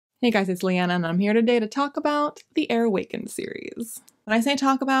Hey guys, it's Leanna and I'm here today to talk about the Awakens series. When I say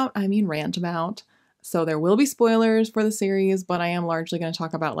talk about, I mean rant about. So there will be spoilers for the series, but I am largely going to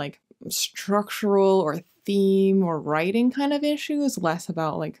talk about like structural or theme or writing kind of issues, less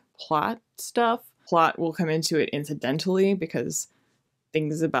about like plot stuff. Plot will come into it incidentally because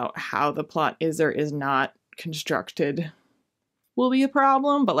things about how the plot is or is not constructed will be a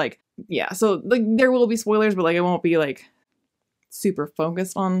problem, but like, yeah, so like there will be spoilers, but like it won't be like super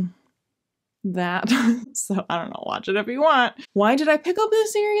focused on that. So I don't know, watch it if you want. Why did I pick up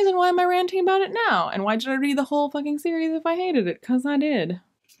this series and why am I ranting about it now? And why did I read the whole fucking series if I hated it? Because I did.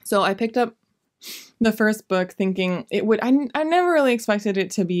 So I picked up the first book thinking it would, I never really expected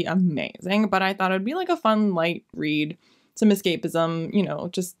it to be amazing, but I thought it'd be like a fun, light read, some escapism, you know,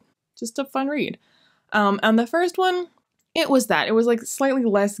 just a fun read. And the first one, it was that. It was like slightly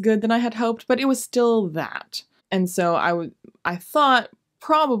less good than I had hoped, but it was still that. And so I thought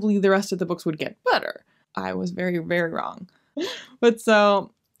probably the rest of the books would get better. I was very, very wrong. But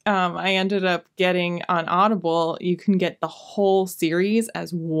so I ended up getting on Audible, you can get the whole series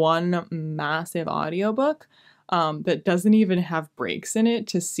as one massive audiobook that doesn't even have breaks in it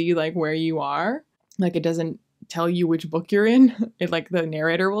to see like where you are. Like it doesn't tell you which book you're in. It like the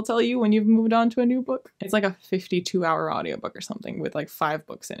narrator will tell you when you've moved on to a new book. It's like a 52-hour audiobook or something with like 5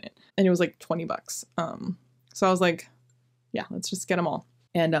 books in it. And it was like $20. So I was like, yeah, let's just get them all.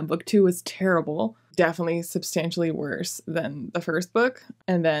 And book 2 was terrible, definitely substantially worse than the first book.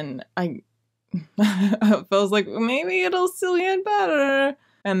 And then I was like, maybe it'll still get better.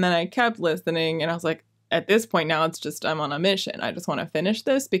 And then I kept listening and I was like, at this point now, it's just I'm on a mission. I just want to finish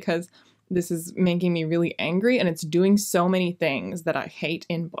this because this is making me really angry and it's doing so many things that I hate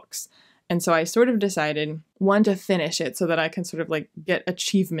in books. And so I sort of decided, one, to finish it so that I can sort of like get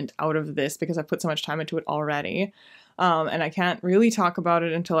achievement out of this because I put so much time into it already. And I can't really talk about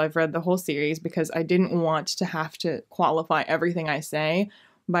it until I've read the whole series because I didn't want to have to qualify everything I say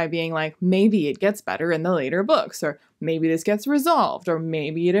by being like, maybe it gets better in the later books, or maybe this gets resolved, or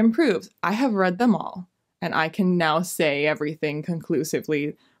maybe it improves. I have read them all, and I can now say everything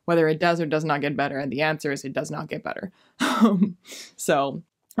conclusively, whether it does or does not get better, and the answer is it does not get better. So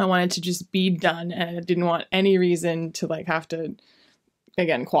I wanted to just be done, and I didn't want any reason to like have to,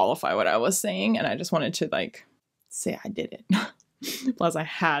 again, qualify what I was saying, and I just wanted to like say I did it. Plus I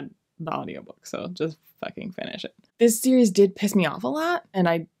had the audiobook, so just fucking finish it. This series did piss me off a lot,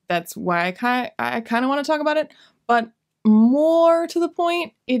 and that's why I kind of want to talk about it, but more to the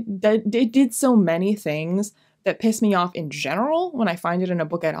point, it did so many things that piss me off in general when I find it in a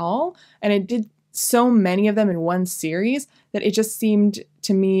book at all, and it did so many of them in one series that it just seemed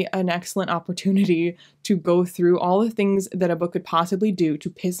to me an excellent opportunity to go through all the things that a book could possibly do to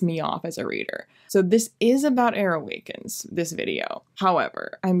piss me off as a reader. So this is about Awakens, this video.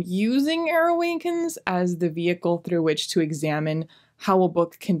 However, I'm using Awakens as the vehicle through which to examine how a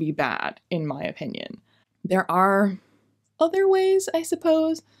book can be bad, in my opinion. There are other ways, I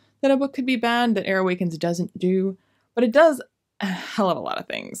suppose, that a book could be bad that Awakens doesn't do, but it does a hell of a lot of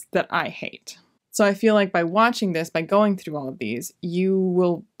things that I hate. So I feel like by watching this, by going through all of these, you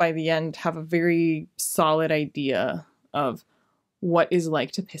will, by the end, have a very solid idea of what is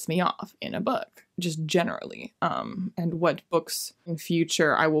like to piss me off in a book, just generally, and what books in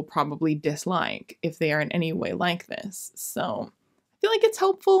future I will probably dislike if they are in any way like this. So I feel like it's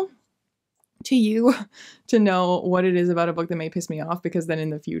helpful to you to know what it is about a book that may piss me off, because then in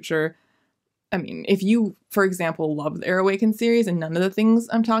the future, I mean, if you, for example, love the Awakens series and none of the things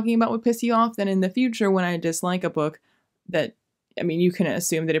I'm talking about would piss you off, then in the future when I dislike a book that, I mean, you can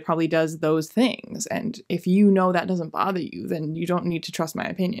assume that it probably does those things. And if you know that doesn't bother you, then you don't need to trust my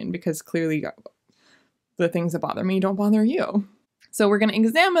opinion, because clearly the things that bother me don't bother you. So we're going to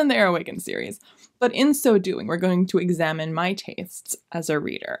examine the Awakens series, but in so doing, we're going to examine my tastes as a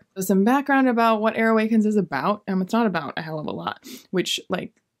reader. So some background about what Awakens is about. It's not about a hell of a lot, which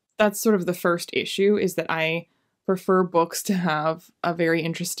like, that's sort of the first issue, is that I prefer books to have a very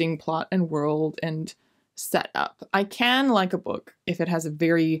interesting plot and world and setup. I can like a book if it has a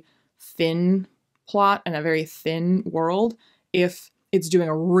very thin plot and a very thin world, if it's doing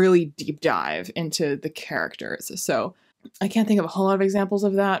a really deep dive into the characters. So I can't think of a whole lot of examples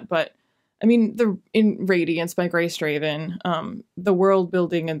of that, but I mean, in Radiance by Grace Draven, the world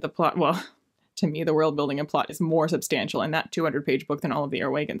building and the plot, well, to me, the world building and plot is more substantial in that 200-page book than all of the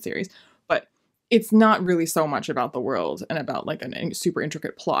Awakens series. But it's not really so much about the world and about like a super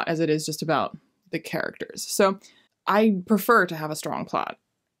intricate plot as it is just about the characters. So I prefer to have a strong plot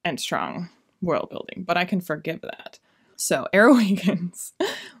and strong world building, but I can forgive that. So Awakens,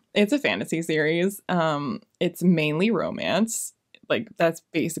 it's a fantasy series. It's mainly romance. Like, that's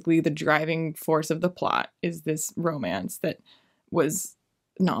basically the driving force of the plot, is this romance that was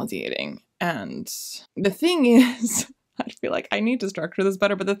nauseating. And the thing is, I feel like I need to structure this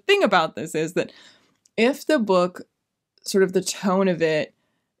better, but the thing about this is that if the book, sort of the tone of it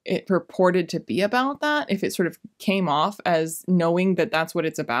purported to be about that, if it sort of came off as knowing that that's what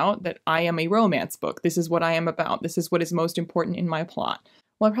it's about, that I am a romance book, this is what I am about, this is what is most important in my plot,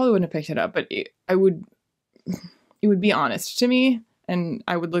 well, I probably wouldn't have picked it up, but it would be honest to me, and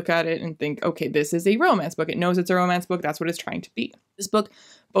I would look at it and think, okay, this is a romance book. It knows it's a romance book. That's what it's trying to be. This book,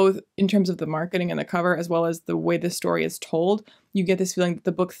 both in terms of the marketing and the cover, as well as the way the story is told, you get this feeling that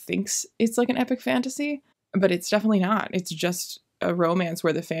the book thinks it's like an epic fantasy, but it's definitely not. It's just a romance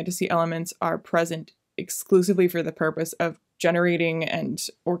where the fantasy elements are present exclusively for the purpose of generating and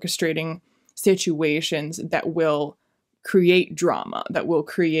orchestrating situations that will create drama, that will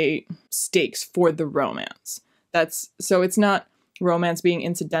create stakes for the romance. So it's not romance being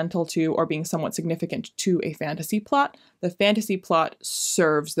incidental to or being somewhat significant to a fantasy plot. The fantasy plot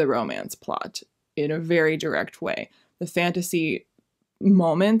serves the romance plot in a very direct way. The fantasy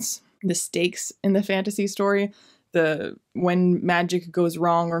moments, the stakes in the fantasy story, when magic goes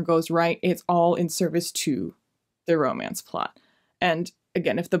wrong or goes right, it's all in service to the romance plot. And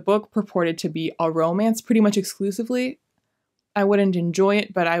again, if the book purported to be a romance pretty much exclusively, I wouldn't enjoy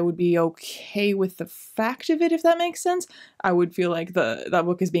it, but I would be okay with the fact of it, if that makes sense. I would feel like that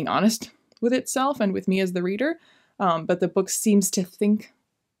book is being honest with itself and with me as the reader. But the book seems to think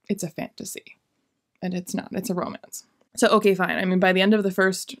it's a fantasy, and it's not. It's a romance. So, okay, fine. I mean, by the end of the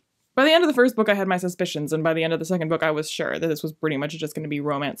first book, I had my suspicions, and by the end of the second book, I was sure that this was pretty much just going to be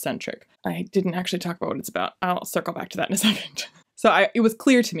romance-centric. I didn't actually talk about what it's about. I'll circle back to that in a second. So it was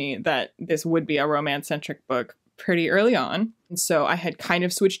clear to me that this would be a romance-centric book pretty early on. And so I had kind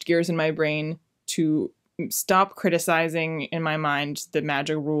of switched gears in my brain to stop criticizing in my mind the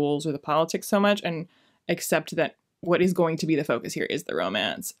magic rules or the politics so much and accept that what is going to be the focus here is the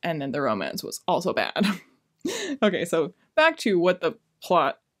romance. And then the romance was also bad. Okay, so back to what the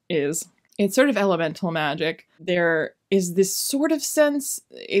plot is. It's sort of elemental magic. There is this sort of sense,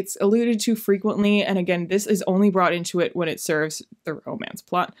 it's alluded to frequently, and again, this is only brought into it when it serves the romance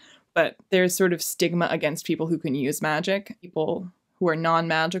plot, but there's sort of stigma against people who can use magic, people who are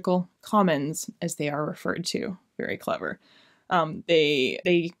non-magical, commons, as they are referred to. Very clever.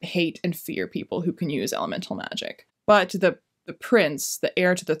 They hate and fear people who can use elemental magic. But the prince, the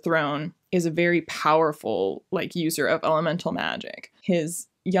heir to the throne, is a very powerful, user of elemental magic. His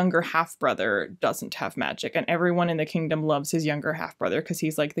younger half-brother doesn't have magic, and everyone in the kingdom loves his younger half-brother because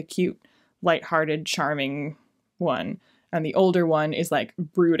he's like the cute, lighthearted, charming one. And the older one is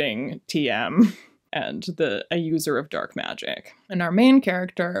brooding TM and a user of dark magic. And our main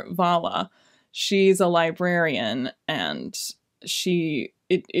character, Vala, she's a librarian, and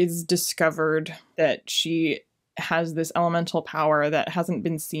it is discovered that she has this elemental power that hasn't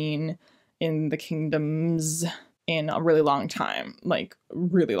been seen in the kingdoms in a really long time.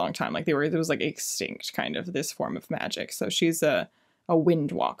 Really long time. It was extinct, kind of, this form of magic. So she's a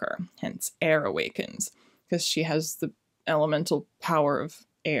wind walker, hence Air Awakens, because she has the elemental power of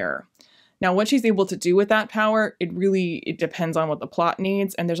air. Now, what she's able to do with that power, it depends on what the plot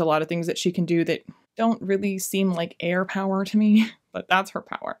needs, and there's a lot of things that she can do that don't really seem like air power to me, but that's her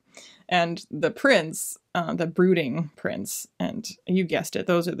power. And the prince, the brooding prince, and you guessed it,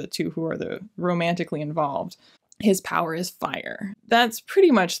 those are the two who are the romantically involved. His power is fire. That's pretty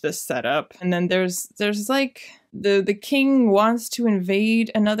much the setup. And then there's the king wants to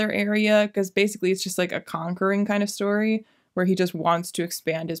invade another area, because basically it's just a conquering kind of story where he just wants to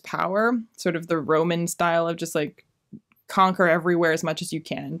expand his power, sort of the Roman style of just conquer everywhere as much as you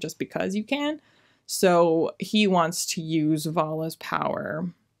can just because you can. So he wants to use Vala's power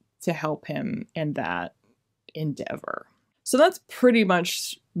to help him in that endeavor. So that's pretty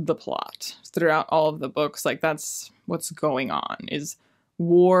much the plot throughout all of the books. That's what's going on, is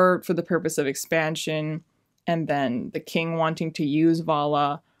war for the purpose of expansion, and then the king wanting to use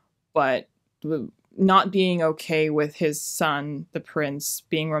Vala, but not being okay with his son, the prince,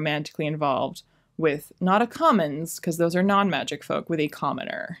 being romantically involved with not a commons, because those are non-magic folk, with a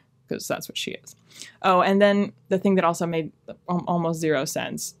commoner, because that's what she is. Oh, and then the thing that also made almost zero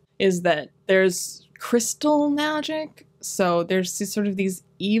sense is that there's crystal magic. So there's these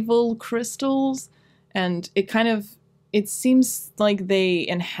evil crystals, and it seems like they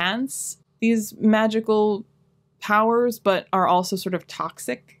enhance these magical powers, but are also sort of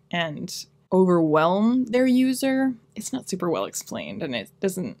toxic and overwhelm their user. It's not super well explained, and it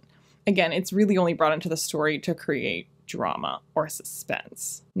doesn't, again, it's really only brought into the story to create drama or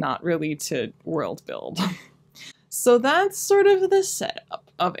suspense, not really to world build. So that's sort of the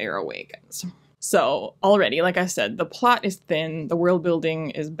setup of Awakens. So already, like I said, the plot is thin, the world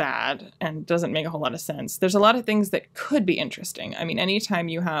building is bad, and doesn't make a whole lot of sense. There's a lot of things that could be interesting. I mean, anytime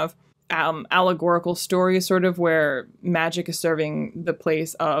you have allegorical stories sort of where magic is serving the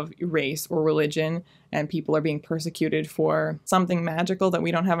place of race or religion, and people are being persecuted for something magical that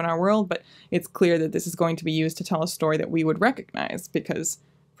we don't have in our world, but it's clear that this is going to be used to tell a story that we would recognize, because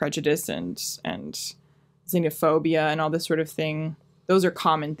prejudice and xenophobia and all this sort of thing, those are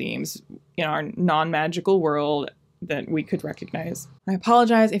common themes in our non-magical world that we could recognize. I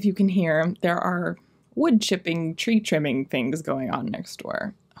apologize if you can hear, there are wood chipping, tree trimming things going on next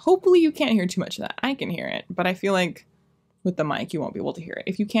door. Hopefully you can't hear too much of that. I can hear it, but I feel like with the mic you won't be able to hear it.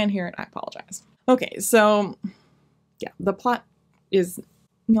 If you can hear it, I apologize. Okay, so yeah, the plot is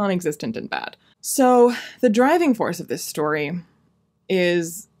non-existent and bad. So the driving force of this story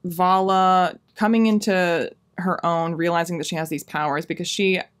is Vala coming into her own, realizing that she has these powers, because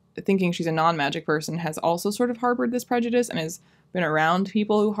she, thinking she's a non-magic person, has also sort of harbored this prejudice and has been around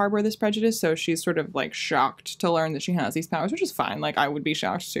people who harbor this prejudice. So she's sort of like shocked to learn that she has these powers, which is fine. Like I would be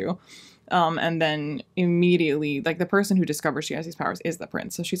shocked too. And then immediately, like the person who discovers she has these powers is the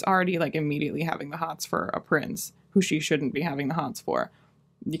prince. So she's already like immediately having the hots for a prince who she shouldn't be having the hots for,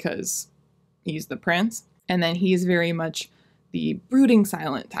 because he's the prince. And then he's very much the brooding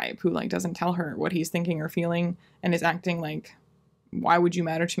silent type who like doesn't tell her what he's thinking or feeling and is acting like, why would you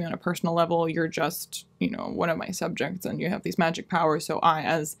matter to me on a personal level? You're just, you know, one of my subjects and you have these magic powers. So I,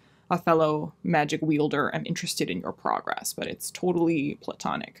 as a fellow magic wielder, am interested in your progress. But it's totally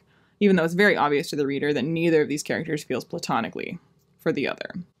platonic, even though it's very obvious to the reader that neither of these characters feels platonically for the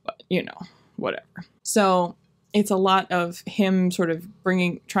other. But, you know, whatever. So it's a lot of him sort of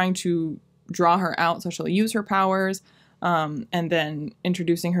trying to draw her out so she'll use her powers, and then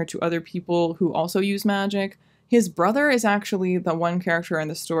introducing her to other people who also use magic. His brother is actually the one character in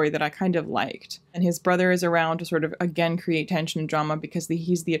the story that I kind of liked. And his brother is around to sort of, again, create tension and drama because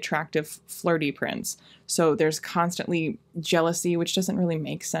he's the attractive, flirty prince. So there's constantly jealousy, which doesn't really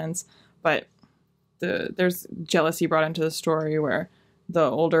make sense. But there's jealousy brought into the story where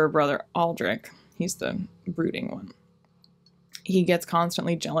the older brother, Aldrich, he's the brooding one, he gets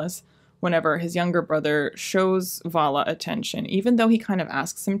constantly jealous whenever his younger brother shows Vala attention, even though he kind of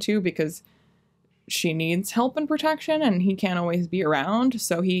asks him to, because she needs help and protection and he can't always be around.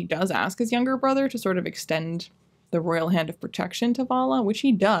 So he does ask his younger brother to sort of extend the royal hand of protection to Vala, which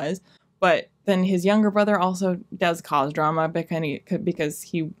he does. But then his younger brother also does cause drama because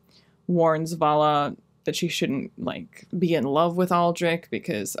he warns Vala that she shouldn't like be in love with Aldrich,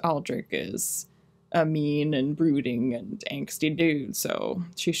 because Aldrich is a mean and brooding and angsty dude. So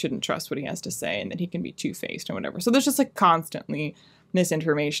she shouldn't trust what he has to say and that he can be two-faced and whatever. So there's just like constantly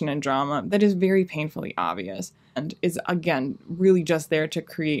misinformation and drama that is very painfully obvious and is, again, really just there to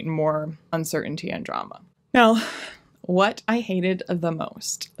create more uncertainty and drama. Now, what I hated the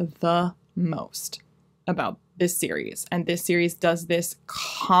most about this series, and this series does this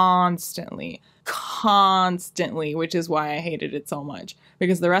constantly, which is why I hated it so much,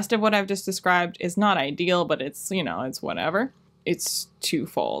 because the rest of what I've just described is not ideal, but it's, you know, it's whatever. It's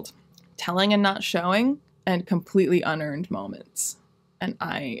twofold: telling and not showing, and completely unearned moments. And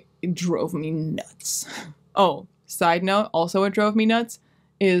it drove me nuts. Oh, side note, also what drove me nuts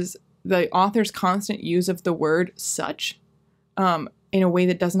is the author's constant use of the word such in a way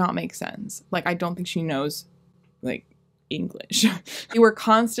that does not make sense. Like, I don't think she knows, like, English. They were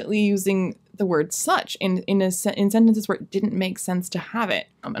constantly using the word such in sentences where it didn't make sense to have it.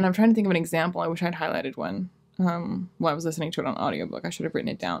 And I'm trying to think of an example. I wish I'd highlighted one. While I was listening to it on audiobook. I should have written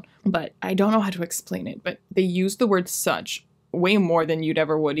it down. But I don't know how to explain it. But they used the word such way more than you'd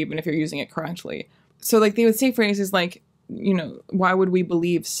ever would, even if you're using it correctly. So like they would say phrases like, you know, why would we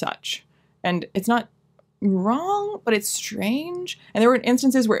believe such? And it's not wrong, but it's strange. And there were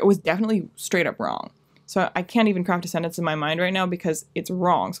instances where it was definitely straight up wrong. So I can't even craft a sentence in my mind right now because it's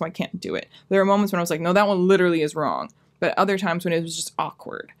wrong, so I can't do it. There are moments when I was like, no, that one literally is wrong. But other times when it was just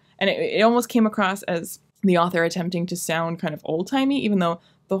awkward. And it almost came across as the author attempting to sound kind of old-timey, even though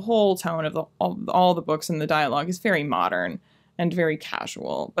the whole tone of all the books and the dialogue is very modern and very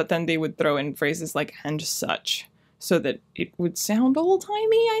casual. But then they would throw in phrases like "and such" so that it would sound old-timey,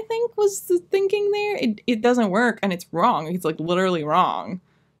 I think, was the thinking there. It doesn't work, and it's wrong. It's like literally wrong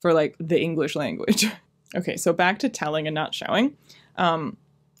for like the English language. Okay, so back to telling and not showing.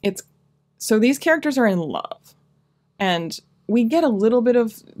 So these characters are in love, and we get a little bit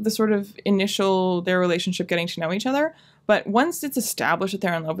of the sort of their relationship getting to know each other. But once it's established that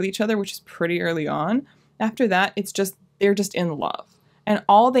they're in love with each other, which is pretty early on, after that, they're just in love. And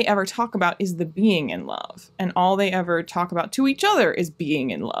all they ever talk about is the being in love. And all they ever talk about to each other is being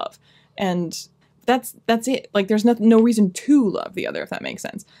in love. And that's it. Like, there's no reason to love the other, if that makes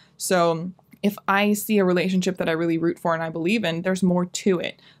sense. So if I see a relationship that I really root for and I believe in, there's more to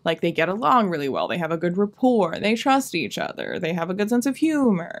it. Like, they get along really well. They have a good rapport. They trust each other. They have a good sense of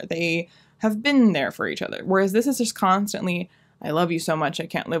humor. They have been there for each other. Whereas this is just constantly, I love you so much, I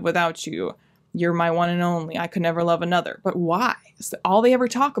can't live without you. You're my one and only. I could never love another. But why? So all they ever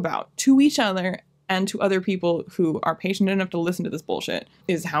talk about to each other and to other people who are patient enough to listen to this bullshit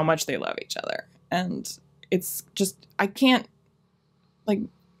is how much they love each other. And it's just, I can't, like,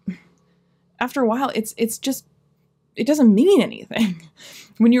 after a while, it's just, it doesn't mean anything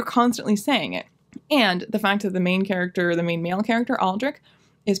when you're constantly saying it. And the fact that the main character, the main male character, Aldrich,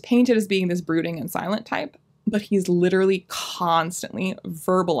 is painted as being this brooding and silent type, but he's literally constantly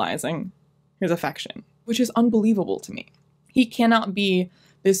verbalizing his affection, which is unbelievable to me. He cannot be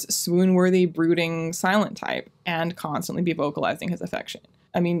this swoon-worthy, brooding, silent type and constantly be vocalizing his affection.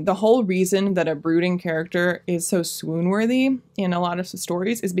 I mean, the whole reason that a brooding character is so swoon-worthy in a lot of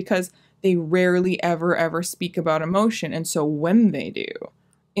stories is because they rarely ever speak about emotion. And so when they do,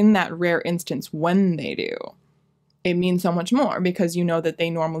 in that rare instance, when they do, it means so much more because you know that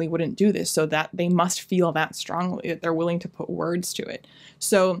they normally wouldn't do this, so that they must feel that strongly, that they're willing to put words to it.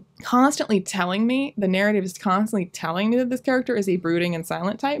 So constantly telling me, the narrative is constantly telling me that this character is a brooding and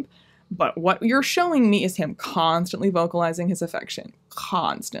silent type, but what you're showing me is him constantly vocalizing his affection,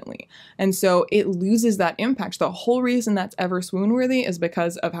 constantly. And so it loses that impact. The whole reason that's ever swoon-worthy is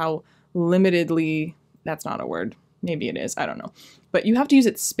because of how limitedly, that's not a word, maybe it is, I don't know, but you have to use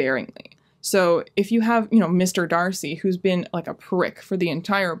it sparingly. So if you have, Mr. Darcy, who's been like a prick for the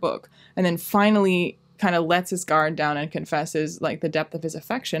entire book, and then finally kind of lets his guard down and confesses like the depth of his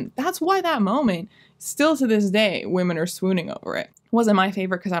affection, that's why that moment, still to this day, women are swooning over it. It wasn't my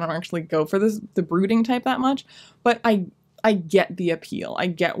favorite because I don't actually go for the brooding type that much, but I get the appeal. I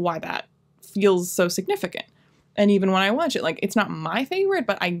get why that feels so significant. And even when I watch it, like, it's not my favorite,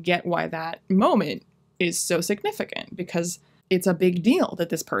 but I get why that moment is so significant, because it's a big deal that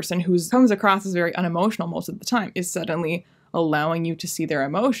this person who comes across as very unemotional most of the time is suddenly allowing you to see their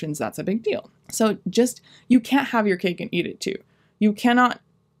emotions. That's a big deal. So you can't have your cake and eat it too. You cannot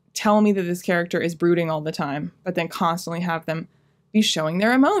tell me that this character is brooding all the time, but then constantly have them be showing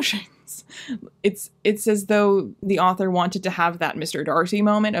their emotions. It's as though the author wanted to have that Mr. Darcy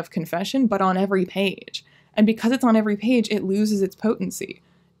moment of confession, but on every page. And because it's on every page, it loses its potency.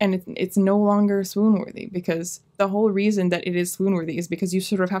 And it's no longer swoon-worthy, because the whole reason that it is swoon-worthy is because you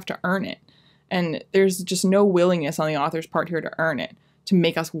sort of have to earn it. And there's just no willingness on the author's part here to earn it, to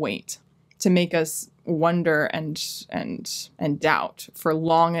make us wait, to make us wonder and doubt for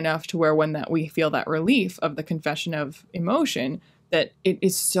long enough to where when that we feel that relief of the confession of emotion, that it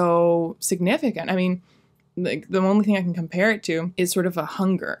is so significant. I mean, like, the only thing I can compare it to is sort of a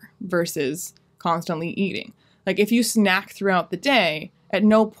hunger versus constantly eating. Like, if you snack throughout the day, at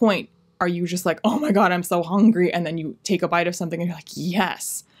no point are you just like, oh my God, I'm so hungry. And then you take a bite of something and you're like,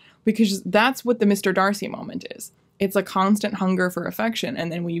 yes, because that's what the Mr. Darcy moment is. It's a constant hunger for affection. And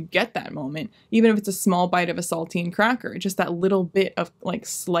then when you get that moment, even if it's a small bite of a saltine cracker, just that little bit of like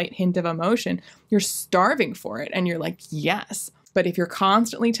slight hint of emotion, you're starving for it. And you're like, yes. But if you're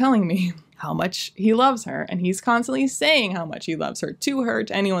constantly telling me how much he loves her, and he's constantly saying how much he loves her to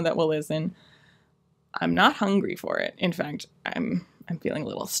anyone that will listen, I'm not hungry for it. In fact, I'm feeling a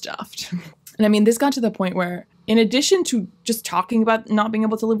little stuffed. And I mean, this got to the point where, in addition to just talking about not being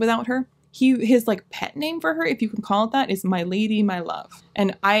able to live without her, his like pet name for her, if you can call it that, is my lady, my love.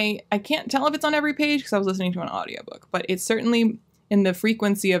 And I can't tell if it's on every page because I was listening to an audiobook, but it's certainly in the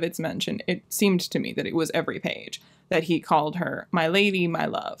frequency of its mention. It seemed to me that it was every page that he called her my lady, my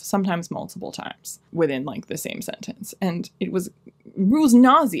love, sometimes multiple times within like the same sentence. And it was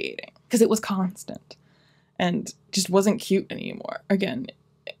nauseating because it was constant and just wasn't cute anymore. Again,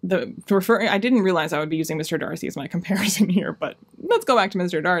 I didn't realize I would be using Mr. Darcy as my comparison here, but let's go back to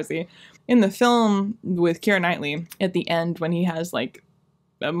Mr. Darcy. In the film with Keira Knightley, at the end when he has like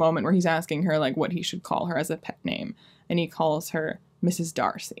a moment where he's asking her like what he should call her as a pet name, and he calls her Mrs.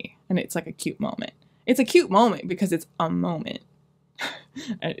 Darcy, and it's like a cute moment. It's a cute moment because it's a moment.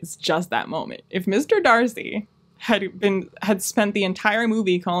 It's just that moment. If Mr. Darcy had spent the entire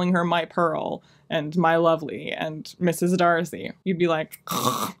movie calling her my pearl and my lovely and Mrs. Darcy, you'd be like,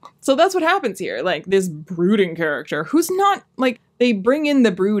 ugh. So that's what happens here. Like, this brooding character who's not like, they bring in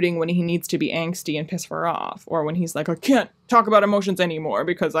the brooding when he needs to be angsty and piss her off, or when he's like, I can't talk about emotions anymore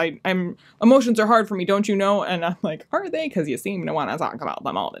because emotions are hard for me, don't you know? And I'm like, are they? Because you seem to want to talk about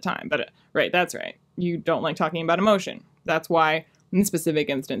them all the time. But right, that's right. You don't like talking about emotion. That's why in this specific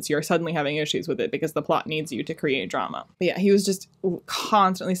instance, you're suddenly having issues with it because the plot needs you to create drama. But yeah, he was just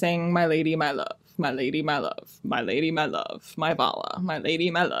constantly saying, my lady, my love, my lady, my love, my lady, my love, my Vala, my lady,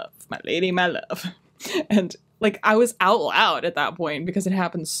 my love, my lady, my love. And like, I was out loud at that point because it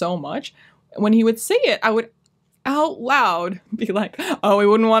happened so much. When he would say it, I would out loud be like, oh, we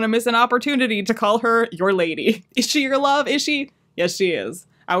wouldn't want to miss an opportunity to call her your lady. Is she your love? Is she? Yes, she is.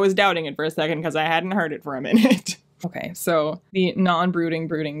 I was doubting it for a second because I hadn't heard it for a minute. Okay, so the non-brooding,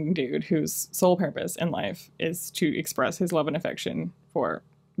 brooding dude whose sole purpose in life is to express his love and affection for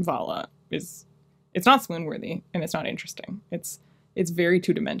Vala it's not swoon-worthy and it's not interesting. It's very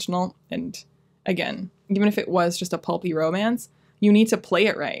two-dimensional, and again, even if it was just a pulpy romance, you need to play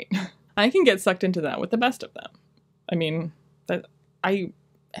it right. I can get sucked into that with the best of them. I mean, I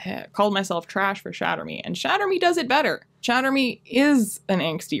called myself trash for Shatter Me, and Shatter Me does it better. Shatter Me is an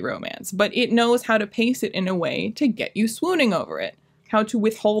angsty romance, but it knows how to pace it in a way to get you swooning over it. How to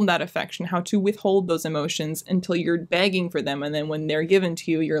withhold that affection, how to withhold those emotions until you're begging for them, and then when they're given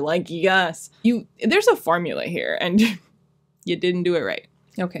to you, you're like, yes. There's a formula here, and you didn't do it right.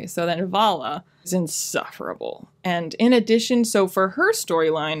 Okay, so then Vala is insufferable. And in addition, so for her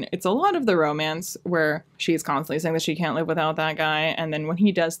storyline, it's a lot of the romance where she's constantly saying that she can't live without that guy. And then when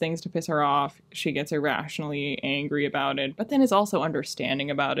he does things to piss her off, she gets irrationally angry about it, but then is also understanding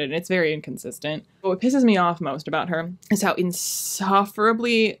about it. And it's very inconsistent. But what pisses me off most about her is how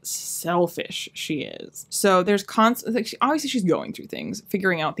insufferably selfish she is. So there's obviously she's going through things,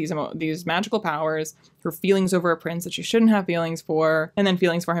 figuring out these magical powers, her feelings over a prince that she shouldn't have feelings for, and then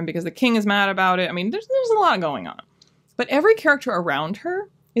feelings for him because the king is mad about it. I mean, there's a lot going on. But every character around her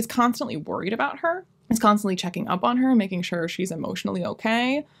is constantly worried about her, is constantly checking up on her, making sure she's emotionally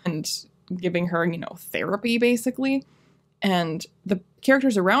okay, and giving her, therapy, basically. And the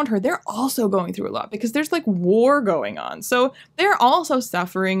characters around her, they're also going through a lot because there's like war going on. So they're also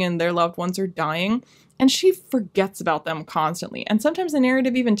suffering and their loved ones are dying. And she forgets about them constantly. And sometimes the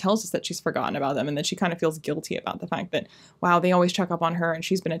narrative even tells us that she's forgotten about them and that she kind of feels guilty about the fact that, wow, they always check up on her and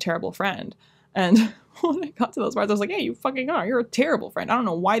she's been a terrible friend. And when I got to those parts, I was like, hey, you fucking are. You're a terrible friend. I don't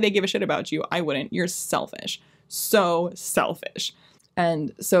know why they give a shit about you. I wouldn't. You're selfish. So selfish.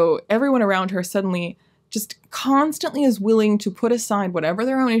 And so everyone around her suddenly just constantly is willing to put aside whatever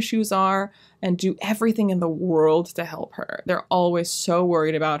their own issues are and do everything in the world to help her. They're always so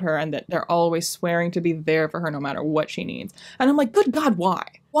worried about her and that they're always swearing to be there for her no matter what she needs. And I'm like, good God, why?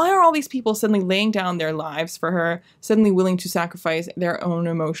 Why are all these people suddenly laying down their lives for her, suddenly willing to sacrifice their own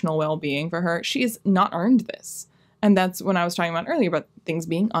emotional well-being for her? She's not earned this. And that's when I was talking about earlier about things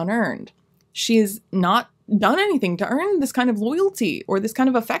being unearned. She's not done anything to earn this kind of loyalty or this kind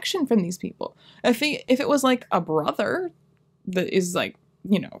of affection from these people. If it was like a brother that is like,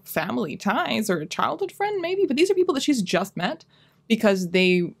 family ties or a childhood friend maybe, but these are people that she's just met because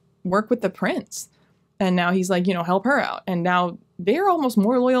they work with the prince. And now he's like, help her out. And now they're almost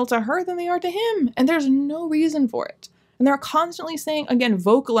more loyal to her than they are to him. And there's no reason for it. And they're constantly saying, again,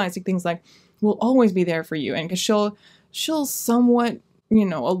 vocalizing things like, we'll always be there for you. And because she'll somewhat,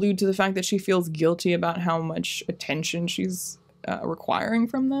 allude to the fact that she feels guilty about how much attention she's requiring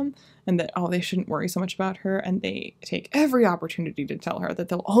from them, and that, they shouldn't worry so much about her, and they take every opportunity to tell her that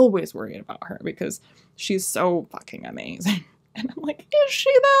they'll always worry about her because she's so fucking amazing. And I'm like, is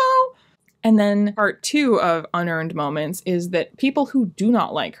she though? And then part 2 of unearned moments is that people who do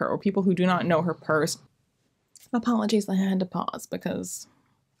not like her or people who do not know her purse, apologies, I had to pause because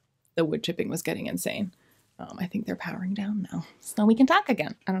the wood chipping was getting insane. I think they're powering down now, so we can talk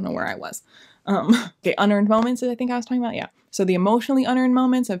again. I don't know where I was. Okay, unearned moments, I think I was talking about, yeah. So the emotionally unearned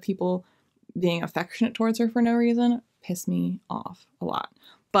moments of people being affectionate towards her for no reason piss me off a lot.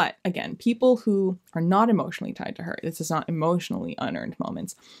 But again, people who are not emotionally tied to her, this is not emotionally unearned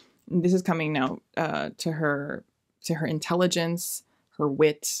moments. This is coming now to her intelligence, her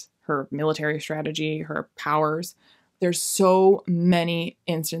wit, her military strategy, her powers. There's so many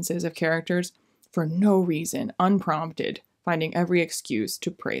instances of characters for no reason, unprompted, finding every excuse to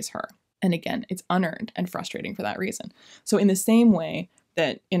praise her. And again, it's unearned and frustrating for that reason. So in the same way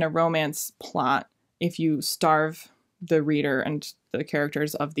that in a romance plot, if you starve the reader and the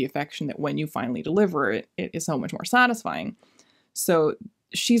characters of the affection that when you finally deliver it, it is so much more satisfying. So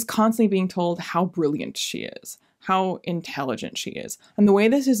she's constantly being told how brilliant she is, how intelligent she is. And the way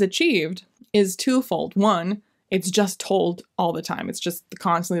this is achieved is twofold. One, it's just told all the time. It's just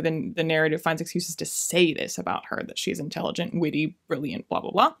constantly the narrative finds excuses to say this about her, that she's intelligent, witty, brilliant, blah,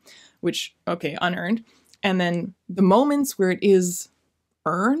 blah, blah, which, okay, unearned. And then the moments where it is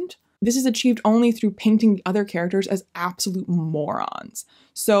earned, this is achieved only through painting the other characters as absolute morons.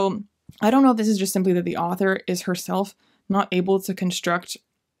 So I don't know if this is just simply that the author is herself not able to construct,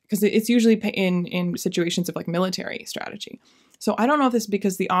 because it's usually in situations of like military strategy. So I don't know if this is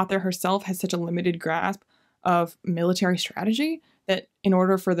because the author herself has such a limited grasp of military strategy that in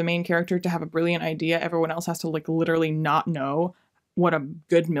order for the main character to have a brilliant idea, everyone else has to like literally not know what a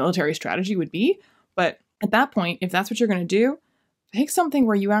good military strategy would be. But at that point, if that's what you're going to do, pick something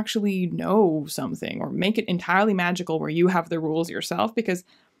where you actually know something, or make it entirely magical where you have the rules yourself. Because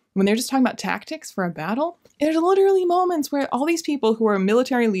when they're just talking about tactics for a battle, there's literally moments where all these people who are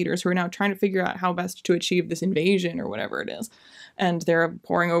military leaders who are now trying to figure out how best to achieve this invasion or whatever it is, and they're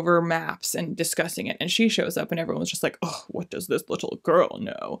poring over maps and discussing it, and she shows up and everyone's just like, oh, what does this little girl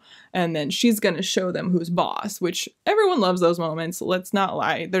know? And then she's going to show them who's boss, which everyone loves those moments. Let's not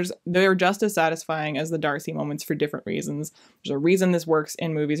lie. They're just as satisfying as the Darcy moments for different reasons. There's a reason this works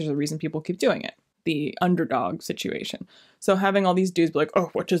in movies. There's a reason people keep doing it. The underdog situation. So having all these dudes be like, oh,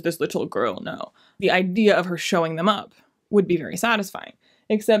 what does this little girl know? The idea of her showing them up would be very satisfying.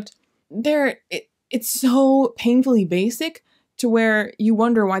 Except it's so painfully basic to where you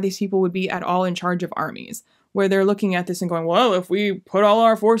wonder why these people would be at all in charge of armies, where they're looking at this and going, well, if we put all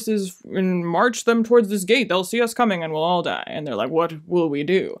our forces and march them towards this gate, they'll see us coming and we'll all die. And they're like, what will we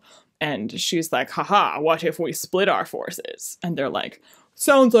do? And she's like, haha, what if we split our forces? And they're like,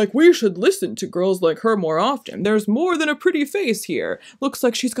 sounds like we should listen to girls like her more often. There's more than a pretty face here. Looks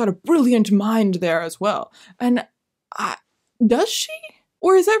like she's got a brilliant mind there as well. And does she?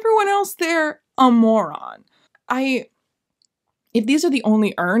 Or is everyone else there a moron? If these are the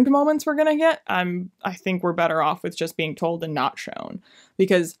only earned moments we're gonna get, I think we're better off with just being told and not shown.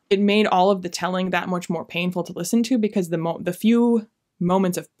 Because it made all of the telling that much more painful to listen to, because the few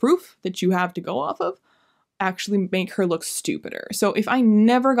moments of proof that you have to go off of actually make her look stupider. So if I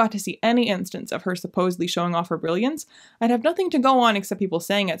never got to see any instance of her supposedly showing off her brilliance, I'd have nothing to go on except people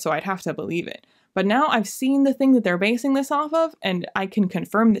saying it, so I'd have to believe it. But now I've seen the thing that they're basing this off of, and I can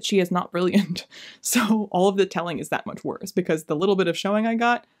confirm that she is not brilliant. So all of the telling is that much worse, because the little bit of showing I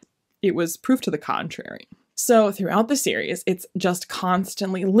got, it was proof to the contrary. So throughout the series, it's just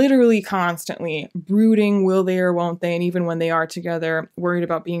constantly, literally constantly brooding, will they or won't they? And even when they are together, worried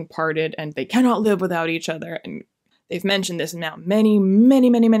about being parted, and they cannot live without each other. And they've mentioned this now many, many,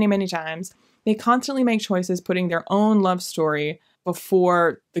 many, many, many times. They constantly make choices putting their own love story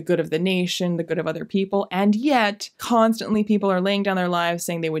before the good of the nation, the good of other people, and yet constantly people are laying down their lives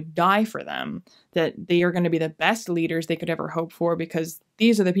saying they would die for them, that they are going to be the best leaders they could ever hope for because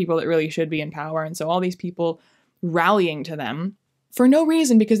these are the people that really should be in power. And so all these people rallying to them for no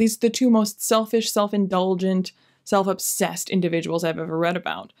reason, because these are the two most selfish, self-indulgent, self-obsessed individuals I've ever read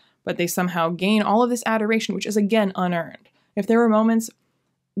about. But they somehow gain all of this adoration, which is, again, unearned. If there were moments...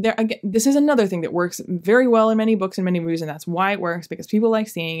 Again, this is another thing that works very well in many books and many movies, and that's why it works, because people like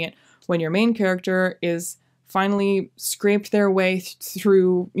seeing it when your main character is finally scraped their way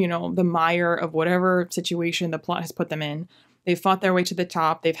through, the mire of whatever situation the plot has put them in. They've fought their way to the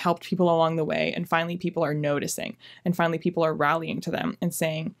top, they've helped people along the way, and finally people are noticing, and finally people are rallying to them and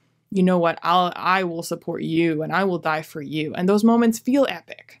saying, you know what, I will support you, and I will die for you. And those moments feel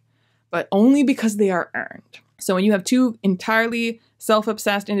epic, but only because they are earned. So when you have two entirely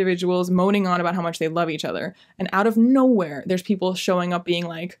self-obsessed individuals moaning on about how much they love each other, and out of nowhere, there's people showing up being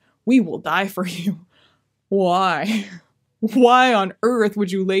like, we will die for you. Why? Why on earth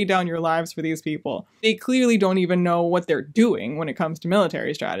would you lay down your lives for these people? They clearly don't even know what they're doing when it comes to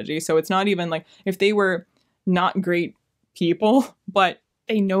military strategy. So it's not even like, if they were not great people, but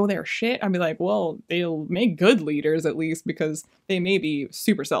they know their shit, I'd be like, well, they'll make good leaders at least, because they may be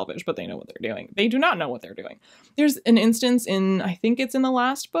super selfish, but they know what they're doing. They do not know what they're doing. There's an instance in, I think it's in the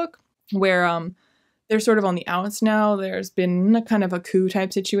last book, where they're sort of on the outs now. There's been a kind of a coup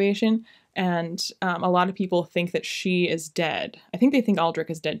type situation, and a lot of people think that she is dead. I think they think Aldrich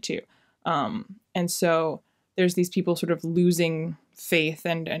is dead too. And so there's these people sort of losing faith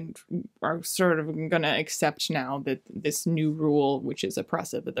and are sort of going to accept now that this new rule, which is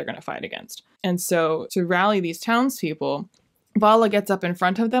oppressive, that they're going to fight against. And so to rally these townspeople, Vala gets up in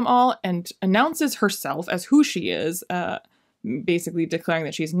front of them all and announces herself as who she is, basically declaring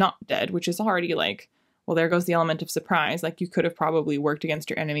that she's not dead, which is already like, well, there goes the element of surprise. Like, you could have probably worked against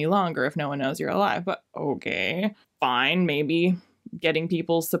your enemy longer if no one knows you're alive. But okay, fine, maybe getting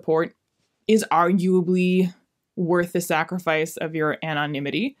people's support is arguably worth the sacrifice of your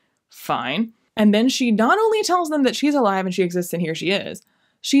anonymity. Fine. And then she not only tells them that she's alive and she exists and here she is,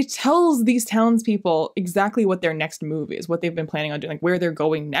 she tells these townspeople exactly what their next move is, what they've been planning on doing, like where they're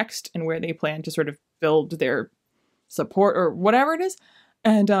going next and where they plan to sort of build their support or whatever it is.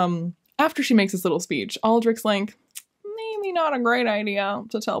 And after she makes this little speech, Aldrich's like, maybe not a great idea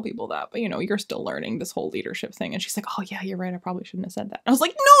to tell people that, but you know, you're still learning this whole leadership thing. And she's like, oh yeah, you're right. I probably shouldn't have said that. I was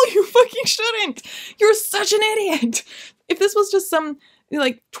like, no, you fucking shouldn't. You're such an idiot. If this was just some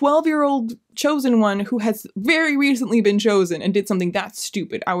like 12-year-old chosen one who has very recently been chosen and did something that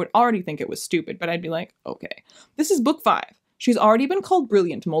stupid, I would already think it was stupid, but I'd be like, okay, this is book 5. She's already been called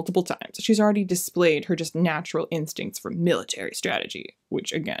brilliant multiple times. She's already displayed her just natural instincts for military strategy,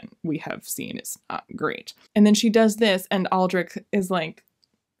 which again, we have seen is not great. And then she does this and Aldrich is like,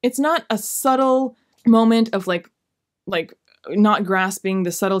 it's not a subtle moment of like not grasping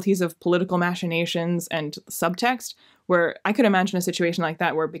the subtleties of political machinations and subtext, where I could imagine a situation like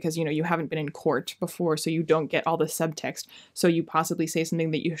that where, because, you know, you haven't been in court before, so you don't get all the subtext, so you possibly say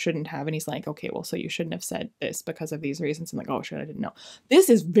something that you shouldn't have, and he's like, okay, well, so you shouldn't have said this because of these reasons. I'm like, oh shit, I didn't know. This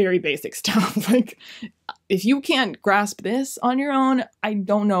is very basic stuff. Like, if you can't grasp this on your own, I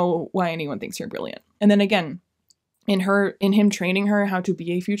don't know why anyone thinks you're brilliant. And then again, in him training her how to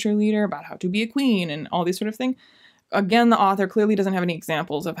be a future leader, about how to be a queen and all these sort of things, again, the author clearly doesn't have any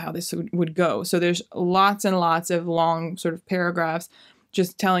examples of how this would go. So there's lots and lots of long sort of paragraphs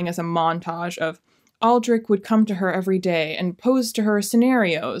just telling us a montage of Aldrich would come to her every day and pose to her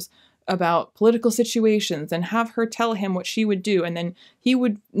scenarios about political situations and have her tell him what she would do. And then he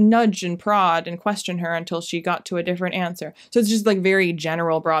would nudge and prod and question her until she got to a different answer. So it's just like very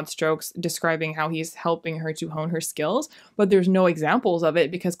general broad strokes describing how he's helping her to hone her skills. But there's no examples of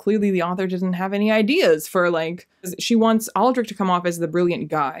it because clearly the author didn't have any ideas for, like, she wants Aldrich to come off as the brilliant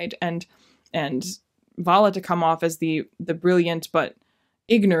guide and Vala to come off as the brilliant but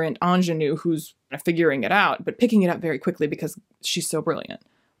ignorant ingenue who's figuring it out, but picking it up very quickly because she's so brilliant.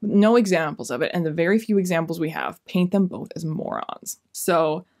 No examples of it, and the very few examples we have paint them both as morons.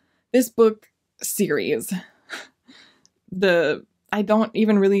 So this book series, I don't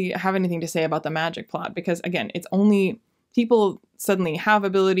even really have anything to say about the magic plot because, again, it's only people suddenly have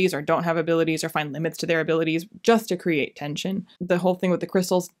abilities or don't have abilities or find limits to their abilities just to create tension. The whole thing with the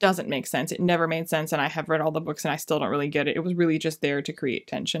crystals doesn't make sense. It never made sense, and I have read all the books and I still don't really get it. It was really just there to create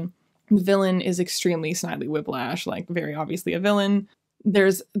tension. The villain is extremely Snidely Whiplash, like very obviously a villain.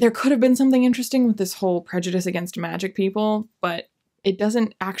 There could have been something interesting with this whole prejudice against magic people, but it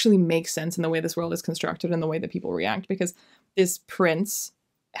doesn't actually make sense in the way this world is constructed and the way that people react, because this prince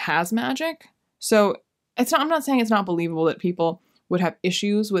has magic. So I'm not saying it's not believable that people would have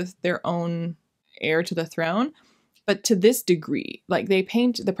issues with their own heir to the throne, but to this degree, like, they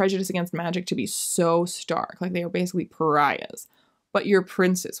paint the prejudice against magic to be so stark, like they are basically pariahs. But your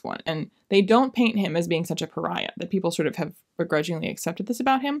prince is one. And they don't paint him as being such a pariah, that people sort of have begrudgingly accepted this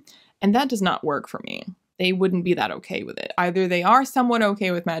about him. And that does not work for me. They wouldn't be that okay with it. Either they are somewhat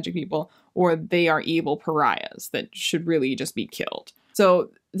okay with magic people, or they are evil pariahs that should really just be killed.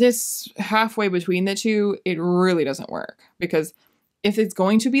 So this halfway between the two, it really doesn't work. Because if it's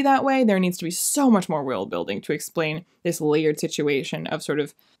going to be that way, there needs to be so much more world building to explain this layered situation of sort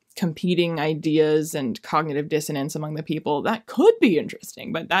of competing ideas and cognitive dissonance among the people. That could be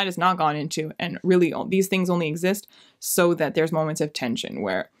interesting, but that is not gone into. And really, these things only exist so that there's moments of tension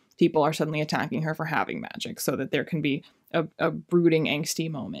where people are suddenly attacking her for having magic, so that there can be a brooding, angsty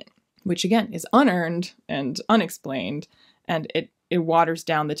moment, which again is unearned and unexplained, and it waters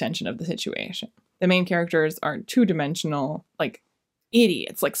down the tension of the situation. The main characters are two-dimensional, like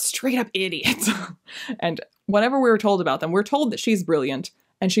idiots, like straight up idiots. And whatever we were told about them, we're told that she's brilliant,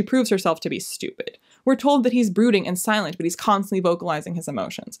 and she proves herself to be stupid. We're told that he's brooding and silent, but he's constantly vocalizing his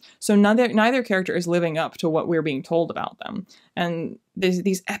emotions. So neither character is living up to what we're being told about them. And there's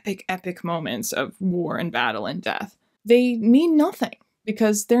these epic moments of war and battle and death. They mean nothing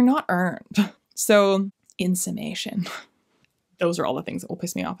because they're not earned. So, in summation, those are all the things that will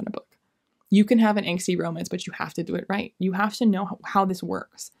piss me off in a book. You can have an angsty romance, but you have to do it right. You have to know how this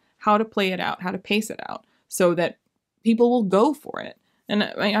works, how to play it out, how to pace it out, so that people will go for it. And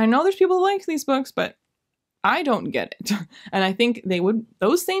I know there's people who like these books, but I don't get it. And I think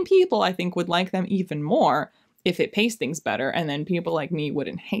those same people, I think, would like them even more if it paced things better, and then people like me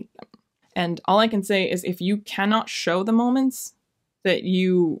wouldn't hate them. And all I can say is, if you cannot show the moments that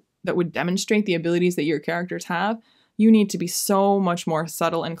would demonstrate the abilities that your characters have, you need to be so much more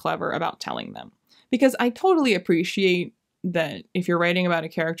subtle and clever about telling them. Because I totally appreciate that if you're writing about a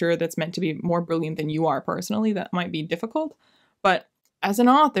character that's meant to be more brilliant than you are personally, that might be difficult. But as an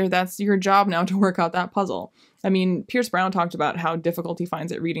author, that's your job now to work out that puzzle. I mean, Pierce Brown talked about how difficult he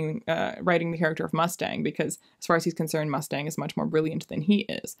finds it writing the character of Mustang, because as far as he's concerned, Mustang is much more brilliant than he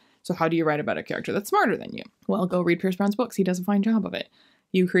is. So how do you write about a character that's smarter than you? Well, go read Pierce Brown's books. He does a fine job of it.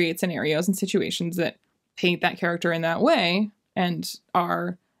 You create scenarios and situations that paint that character in that way and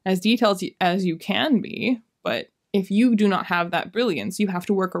are as detailed as you can be, but if you do not have that brilliance, you have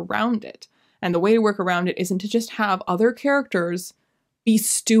to work around it. And the way to work around it isn't to just have other characters be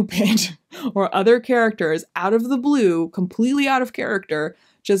stupid or other characters out of the blue, completely out of character,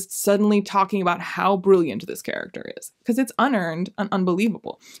 just suddenly talking about how brilliant this character is. Because it's unearned and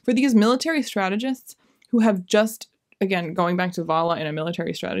unbelievable. For these military strategists who have just, again, going back to Vala in a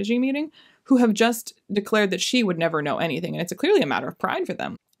military strategy meeting, who have just declared that she would never know anything. And it's clearly a matter of pride for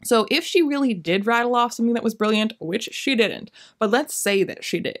them. So if she really did rattle off something that was brilliant, which she didn't, but let's say that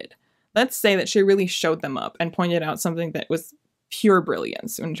she did. Let's say that she really showed them up and pointed out something that was pure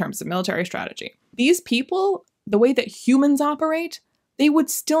brilliance in terms of military strategy. These people, the way that humans operate, they would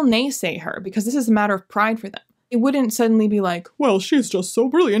still naysay her because this is a matter of pride for them. It wouldn't suddenly be like, well, she's just so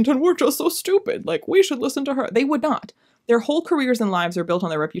brilliant and we're just so stupid. Like, we should listen to her. They would not. Their whole careers and lives are built on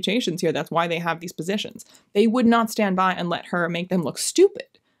their reputations here. That's why they have these positions. They would not stand by and let her make them look stupid.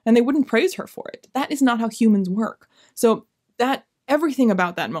 And they wouldn't praise her for it. That is not how humans work. So everything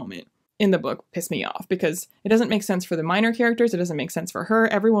about that moment in the book pissed me off because it doesn't make sense for the minor characters. It doesn't make sense for her.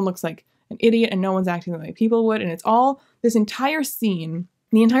 Everyone looks like an idiot and no one's acting the way people would. And it's all this entire scene.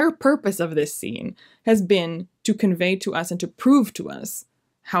 The entire purpose of this scene has been to convey to us and to prove to us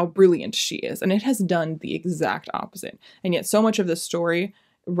how brilliant she is. And it has done the exact opposite. And yet so much of the story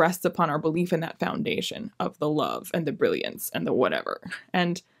rests upon our belief in that foundation of the love and the brilliance and the whatever.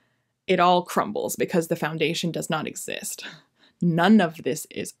 And it all crumbles because the foundation does not exist. None of this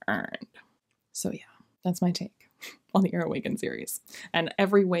is earned. So yeah, that's my take on the Awakens series and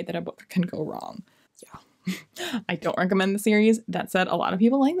every way that a book can go wrong. Yeah. I don't recommend the series. That said, a lot of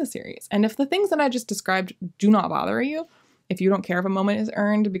people like the series. And if the things that I just described do not bother you, if you don't care if a moment is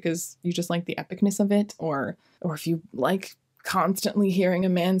earned because you just like the epicness of it, or if you like constantly hearing a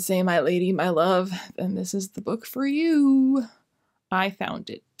man say, my lady, my love, then this is the book for you. I found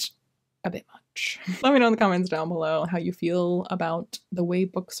it a bit much. Let me know in the comments down below how you feel about the way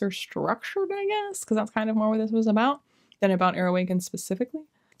books are structured, I guess, because that's kind of more what this was about than about Awakens specifically.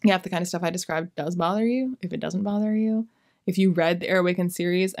 Yeah, if the kind of stuff I described does bother you, if it doesn't bother you, if you read the Awakens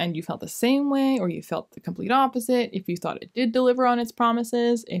series and you felt the same way, or you felt the complete opposite, if you thought it did deliver on its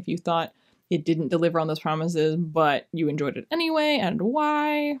promises, if you thought it didn't deliver on those promises, but you enjoyed it anyway, and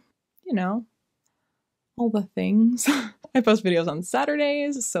why, you know, all the things. I post videos on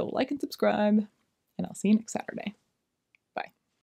Saturdays, so like and subscribe, and I'll see you next Saturday.